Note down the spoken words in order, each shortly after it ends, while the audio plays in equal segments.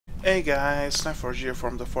Hey guys, Forge here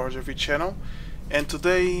from the Forge channel, and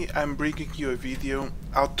today I'm bringing you a video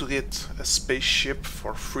how to get a spaceship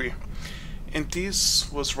for free. And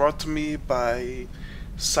this was brought to me by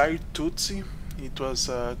Syrtoutzi. It was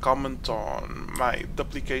a comment on my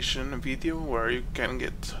duplication video where you can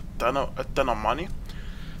get tons of money,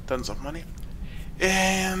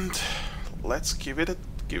 and let's give it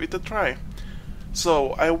a try.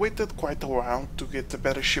 So I waited quite a while to get a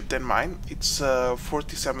better ship than mine. It's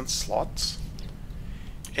 47 slots,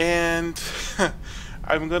 and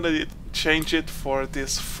I'm gonna change it for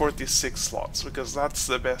this 46 slots because that's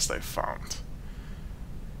the best I found.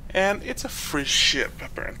 And it's a free ship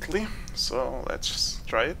apparently, so let's just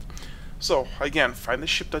try it. So again, find the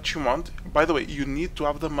ship that you want. By the way, you need to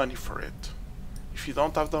have the money for it. If you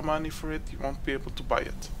don't have the money for it, you won't be able to buy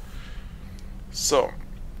it. So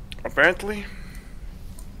apparently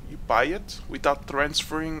you buy it without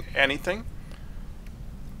transferring anything.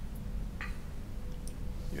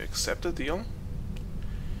 You accept the deal.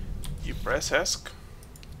 You press ESC.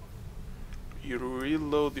 You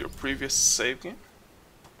reload your previous save game.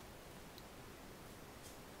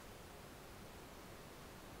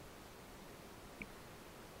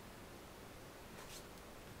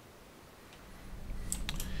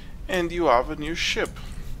 And you have a new ship.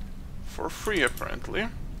 For free apparently.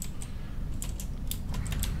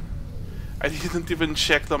 I didn't even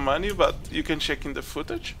check the money, but you can check in the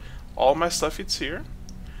footage. All my stuff is here.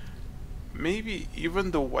 Maybe even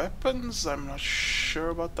the weapons, I'm not sure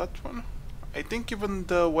about that one. I think even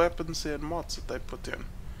the weapons and mods that I put in.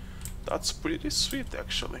 That's pretty sweet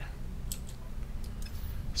actually.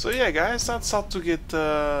 So yeah guys, that's how to get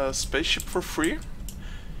a spaceship for free.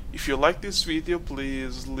 If you like this video,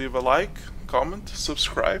 please leave a like, comment,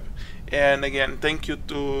 subscribe. And again, thank you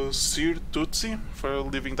to Syrtoutzi for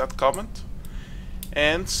leaving that comment.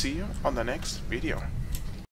 And see you on the next video.